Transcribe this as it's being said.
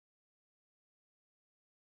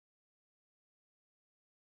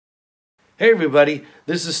Hey everybody,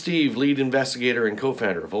 this is Steve, lead investigator and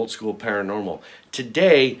co-founder of Old School Paranormal.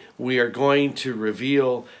 Today we are going to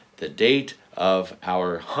reveal the date of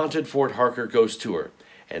our Haunted Fort Harker Ghost Tour.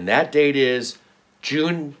 And that date is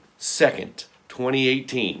June 2nd,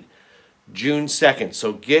 2018. June 2nd.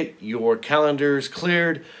 So get your calendars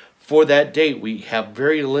cleared for that date. We have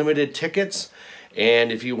very limited tickets.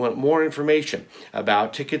 And if you want more information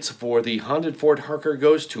about tickets for the Haunted Fort Harker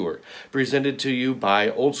Ghost Tour, presented to you by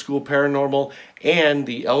Old School Paranormal and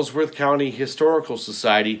the Ellsworth County Historical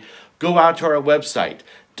Society, go out to our website,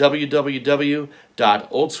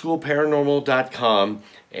 www.oldschoolparanormal.com,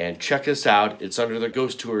 and check us out. It's under the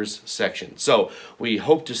Ghost Tours section. So we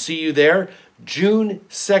hope to see you there June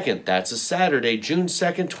 2nd. That's a Saturday, June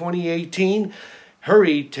 2nd, 2018.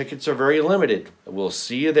 Hurry, tickets are very limited. We'll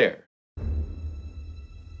see you there.